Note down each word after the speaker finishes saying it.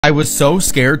I was so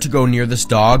scared to go near this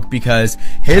dog because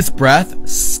his breath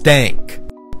stank.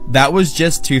 That was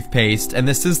just toothpaste, and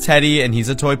this is Teddy, and he's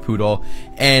a toy poodle,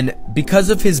 and because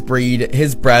of his breed,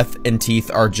 his breath and teeth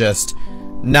are just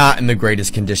not in the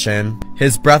greatest condition.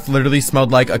 His breath literally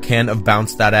smelled like a can of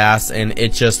Bounce That Ass, and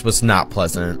it just was not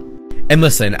pleasant. And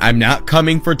listen, I'm not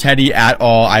coming for Teddy at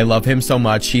all. I love him so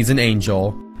much. He's an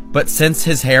angel. But since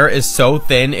his hair is so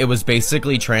thin, it was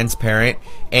basically transparent,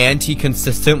 and he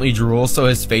consistently drools, so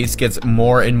his face gets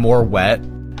more and more wet.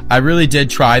 I really did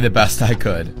try the best I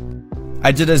could.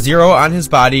 I did a 0 on his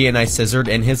body, and I scissored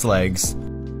in his legs.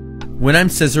 When I'm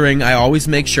scissoring, I always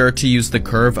make sure to use the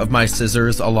curve of my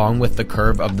scissors along with the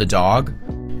curve of the dog.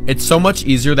 It's so much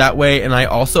easier that way, and I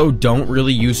also don't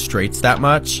really use straights that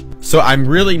much, so I'm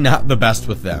really not the best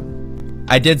with them.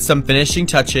 I did some finishing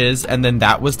touches, and then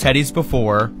that was Teddy's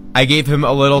before. I gave him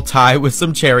a little tie with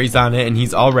some cherries on it, and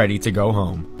he's all ready to go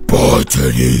home. Bye,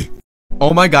 Teddy.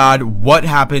 Oh my god, what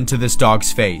happened to this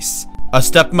dog's face? A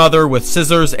stepmother with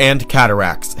scissors and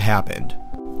cataracts happened.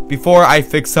 Before I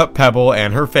fix up Pebble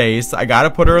and her face, I gotta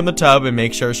put her in the tub and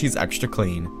make sure she's extra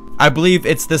clean. I believe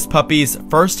it's this puppy's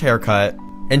first haircut,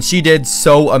 and she did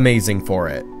so amazing for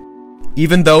it.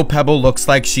 Even though Pebble looks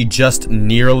like she just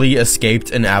nearly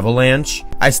escaped an avalanche,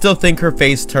 I still think her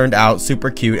face turned out super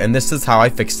cute, and this is how I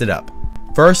fixed it up.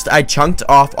 First, I chunked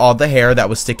off all the hair that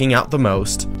was sticking out the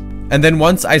most, and then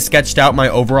once I sketched out my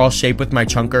overall shape with my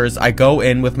chunkers, I go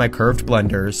in with my curved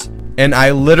blenders, and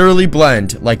I literally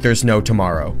blend like there's no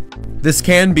tomorrow. This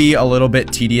can be a little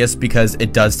bit tedious because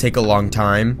it does take a long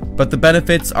time, but the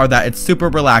benefits are that it's super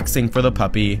relaxing for the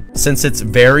puppy since it's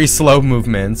very slow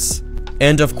movements,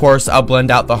 and of course I'll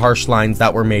blend out the harsh lines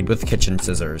that were made with kitchen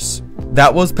scissors.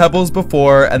 That was Pebble's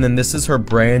before, and then this is her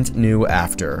brand new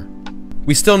after.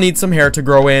 We still need some hair to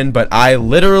grow in, but I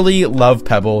literally love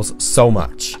Pebbles so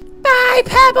much. Bye,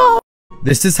 Pebble.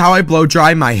 This is how I blow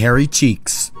dry my hairy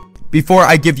cheeks. Before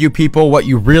I give you people what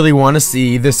you really want to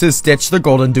see, this is Stitch the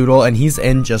Golden Doodle, and he's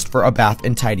in just for a bath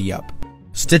and tidy up.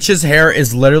 Stitch's hair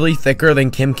is literally thicker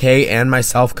than Kim K and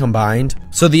myself combined,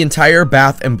 so the entire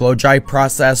bath and blow dry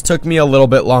process took me a little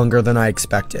bit longer than I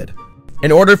expected.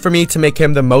 In order for me to make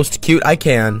him the most cute I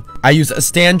can, I use a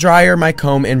stand dryer, my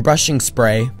comb, and brushing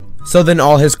spray, so then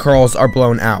all his curls are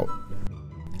blown out.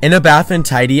 In a bath and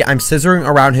tidy, I'm scissoring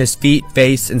around his feet,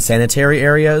 face, and sanitary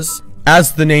areas.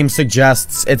 As the name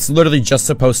suggests, it's literally just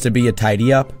supposed to be a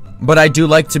tidy up, but I do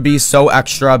like to be so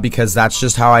extra because that's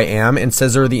just how I am and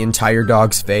scissor the entire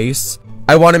dog's face.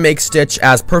 I want to make Stitch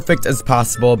as perfect as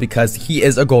possible because he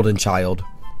is a golden child.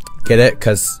 Get it?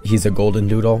 Because he's a golden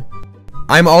doodle.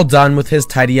 I'm all done with his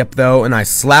tidy up though, and I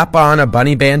slap on a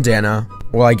bunny bandana.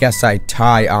 Well, I guess I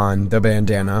tie on the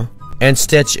bandana. And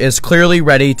Stitch is clearly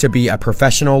ready to be a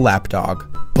professional lap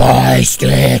dog. Bye,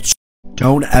 Stitch.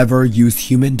 Don't ever use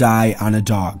human dye on a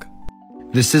dog.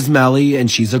 This is Melly, and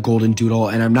she's a golden doodle,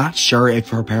 and I'm not sure if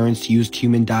her parents used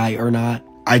human dye or not.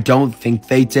 I don't think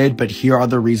they did, but here are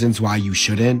the reasons why you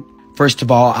shouldn't. First of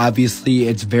all, obviously,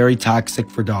 it's very toxic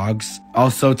for dogs.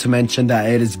 Also, to mention that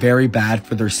it is very bad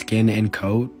for their skin and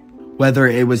coat. Whether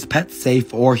it was pet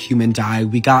safe or human dye,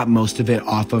 we got most of it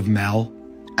off of Mel.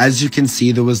 As you can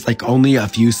see, there was like only a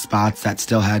few spots that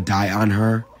still had dye on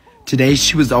her. Today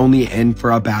she was only in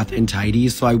for a bath and tidy,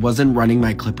 so I wasn't running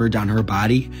my clipper down her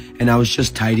body, and I was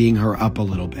just tidying her up a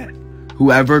little bit.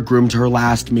 Whoever groomed her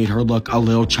last made her look a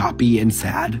little choppy and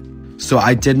sad, so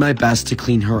I did my best to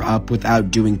clean her up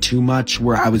without doing too much,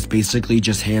 where I was basically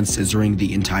just hand scissoring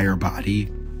the entire body.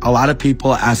 A lot of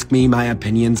people ask me my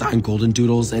opinions on golden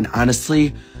doodles, and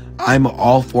honestly, I'm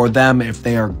all for them if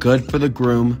they are good for the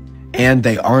groom and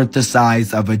they aren't the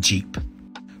size of a Jeep.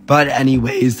 But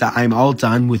anyways, I'm all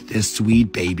done with this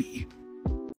sweet baby.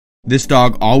 This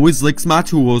dog always licks my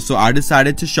tools, so I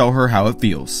decided to show her how it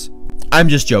feels. I'm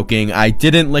just joking, I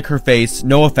didn't lick her face,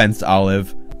 no offense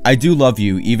Olive. I do love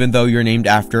you, even though you're named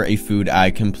after a food I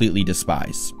completely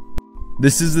despise.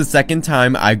 This is the second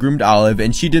time I groomed Olive,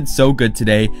 and she did so good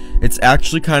today. It's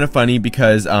actually kind of funny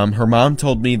because her mom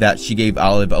told me that she gave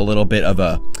Olive a little bit of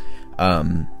a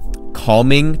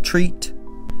calming treat.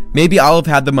 Maybe Olive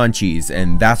had the munchies,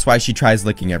 and that's why she tries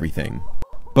licking everything.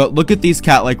 But look at these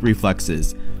cat-like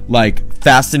reflexes. Like,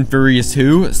 Fast and Furious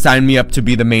who? Sign me up to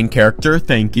be the main character,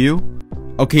 thank you.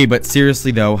 Okay, but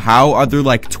seriously though, how are there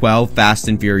like 12 Fast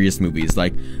and Furious movies?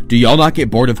 Like, do y'all not get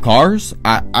bored of cars?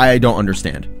 I don't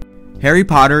understand. Harry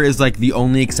Potter is like the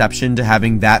only exception to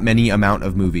having that many amount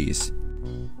of movies.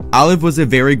 Olive was a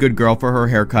very good girl for her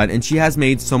haircut, and she has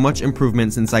made so much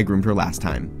improvement since I groomed her last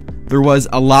time. There was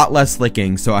a lot less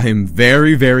licking, so I am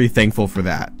very, very thankful for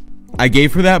that. I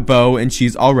gave her that bow, and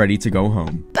she's all ready to go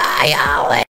home. Bye,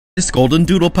 Olive. This golden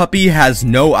doodle puppy has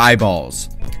no eyeballs.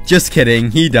 Just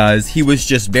kidding, he does. He was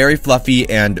just very fluffy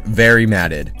and very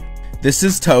matted. This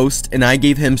is Toast, and I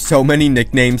gave him so many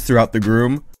nicknames throughout the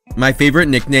groom. My favorite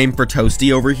nickname for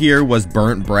Toasty over here was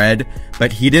Burnt Bread,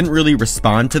 but he didn't really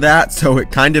respond to that, so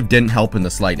it kind of didn't help in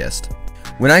the slightest.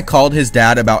 When I called his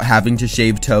dad about having to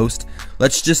shave Toast,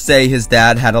 let's just say his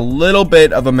dad had a little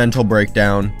bit of a mental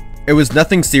breakdown. It was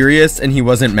nothing serious and he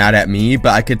wasn't mad at me,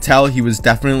 but I could tell he was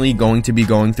definitely going to be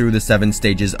going through the 7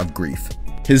 stages of grief.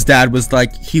 His dad was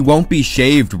like, "He won't be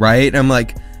shaved, right?" I'm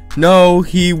like, "No,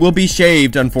 he will be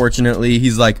shaved, unfortunately."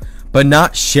 He's like, "But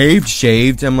not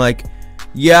shaved." I'm like,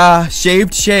 "Yeah,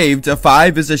 shaved. A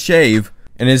 5 is a shave."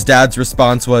 And his dad's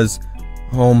response was,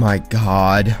 "Oh my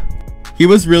god." He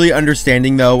was really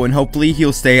understanding though, and hopefully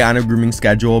he'll stay on a grooming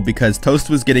schedule because Toast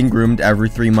was getting groomed every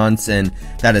 3 months, and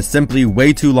that is simply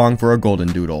way too long for a golden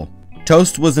doodle.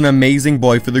 Toast was an amazing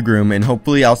boy for the groom, and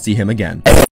hopefully I'll see him again.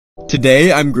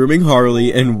 Today I'm grooming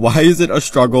Harley, and why is it a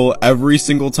struggle every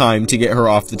single time to get her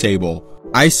off the table?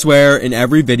 I swear in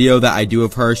every video that I do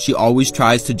of her, she always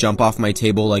tries to jump off my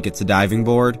table like it's a diving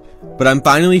board, but I'm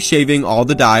finally shaving all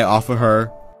the dye off of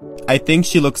her. I think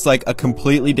she looks like a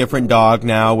completely different dog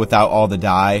now without all the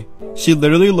dye. She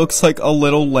literally looks like a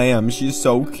little lamb. She's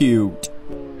so cute.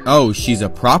 Oh, she's a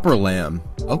proper lamb.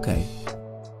 Okay.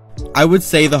 I would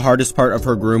say the hardest part of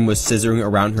her groom was scissoring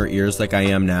around her ears like I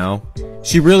am now.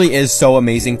 She really is so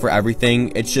amazing for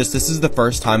everything. It's just this is the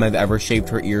first time I've ever shaved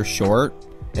her ears short,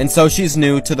 and so she's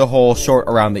new to the whole short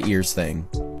around the ears thing.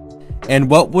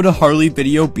 And what would a Harley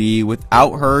video be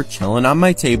without her chilling on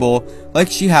my table like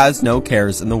she has no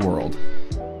cares in the world?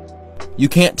 You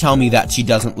can't tell me that she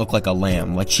doesn't look like a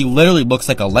lamb. Like, she literally looks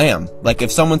like a lamb. Like,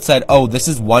 if someone said, "Oh, this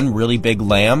is one really big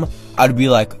lamb," I'd be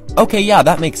like, "Okay, yeah,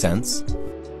 that makes sense."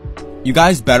 You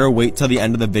guys better wait till the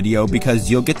end of the video because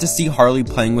you'll get to see Harley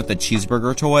playing with a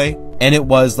cheeseburger toy, and it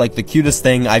was like the cutest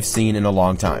thing I've seen in a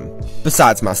long time.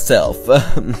 Besides myself.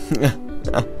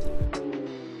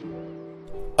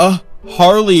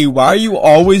 Harley, why are you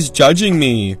always judging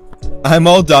me? I'm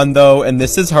all done though, and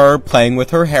this is her playing with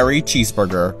her hairy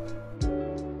cheeseburger.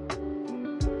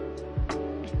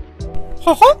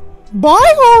 Haha, bye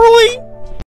Harley!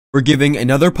 We're giving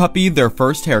another puppy their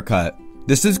first haircut.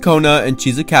 This is Kona, and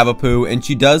she's a Cavapoo, and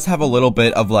she does have a little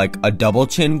bit of like a double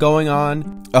chin going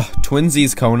on.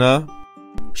 Twinsies Kona.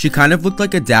 She kind of looked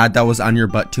like a dad that was on your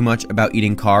butt too much about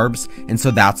eating carbs, and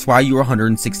so that's why you were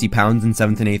 160 pounds in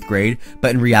 7th and 8th grade,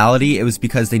 but in reality, it was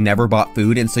because they never bought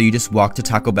food, and so you just walked to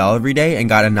Taco Bell every day and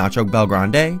got a Nacho Bel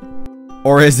Grande?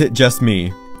 Or is it just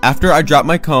me? After I drop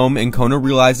my comb and Kona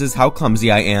realizes how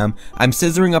clumsy I am, I'm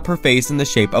scissoring up her face in the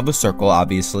shape of a circle,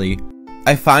 obviously.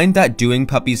 I find that doing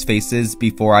puppies' faces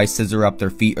before I scissor up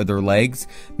their feet or their legs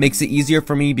makes it easier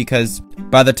for me because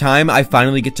by the time I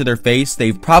finally get to their face,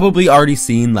 they've probably already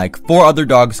seen like 4 other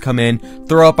dogs come in,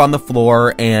 throw up on the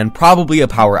floor, and probably a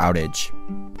power outage.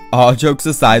 All jokes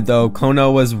aside though, Kona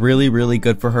was really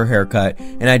good for her haircut,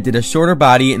 and I did a shorter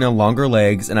body and a longer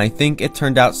legs, and I think it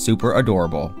turned out super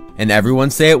adorable. And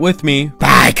everyone say it with me,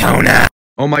 bye Kona!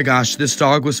 Oh my gosh, this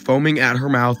dog was foaming at her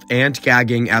mouth and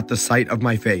gagging at the sight of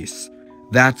my face.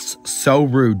 That's so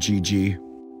rude, Gigi.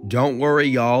 Don't worry,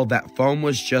 y'all, that foam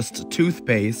was just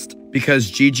toothpaste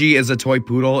because Gigi is a toy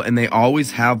poodle and they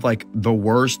always have like the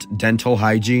worst dental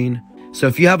hygiene. So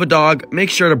if you have a dog, make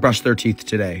sure to brush their teeth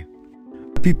today.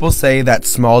 People say that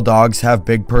small dogs have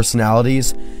big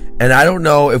personalities, and I don't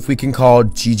know if we can call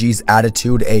Gigi's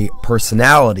attitude a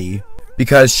personality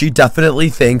because she definitely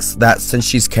thinks that since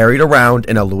she's carried around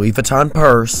in a Louis Vuitton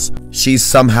purse, she's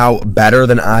somehow better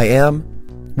than I am.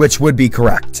 Which would be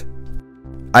correct.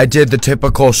 I did the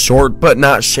typical short but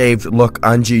not shaved look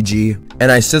on Gigi, and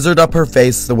I scissored up her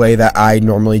face the way that I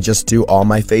normally just do all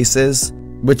my faces,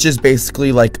 which is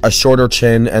basically like a shorter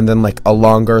chin and then like a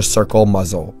longer circle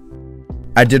muzzle.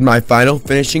 I did my final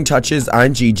finishing touches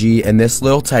on Gigi, and this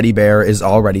little teddy bear is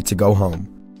all ready to go home.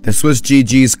 This was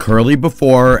Gigi's curly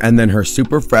before and then her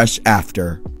super fresh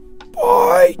after.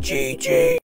 Bye,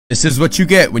 Gigi. This is what you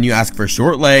get when you ask for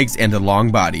short legs and a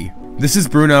long body. This is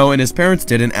Bruno, and his parents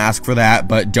didn't ask for that,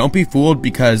 but don't be fooled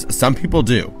because some people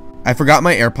do. I forgot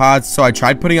my AirPods, so I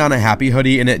tried putting on a happy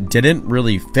hoodie and it didn't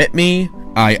really fit me.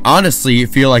 I honestly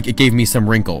feel like it gave me some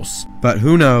wrinkles, but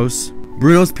who knows.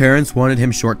 Bruno's parents wanted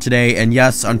him short today, and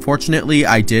yes, unfortunately,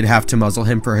 I did have to muzzle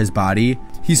him for his body.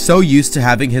 He's so used to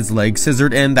having his legs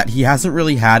scissored in that he hasn't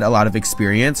really had a lot of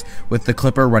experience with the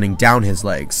clipper running down his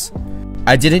legs.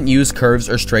 I didn't use curves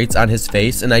or straights on his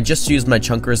face, and I just used my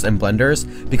chunkers and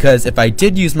blenders because if I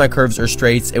did use my curves or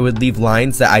straights, it would leave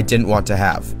lines that I didn't want to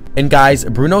have. And guys,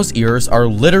 Bruno's ears are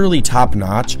literally top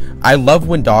notch. I love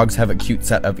when dogs have a cute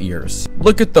set of ears.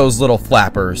 Look at those little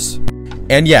flappers.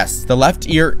 And yes, the left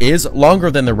ear is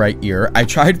longer than the right ear. I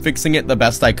tried fixing it the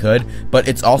best I could, but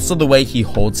it's also the way he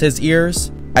holds his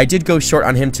ears. I did go short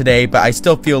on him today, but I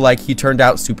still feel like he turned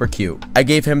out super cute. I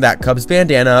gave him that Cubs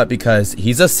bandana because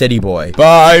he's a city boy.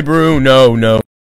 Bye, Bruno, no.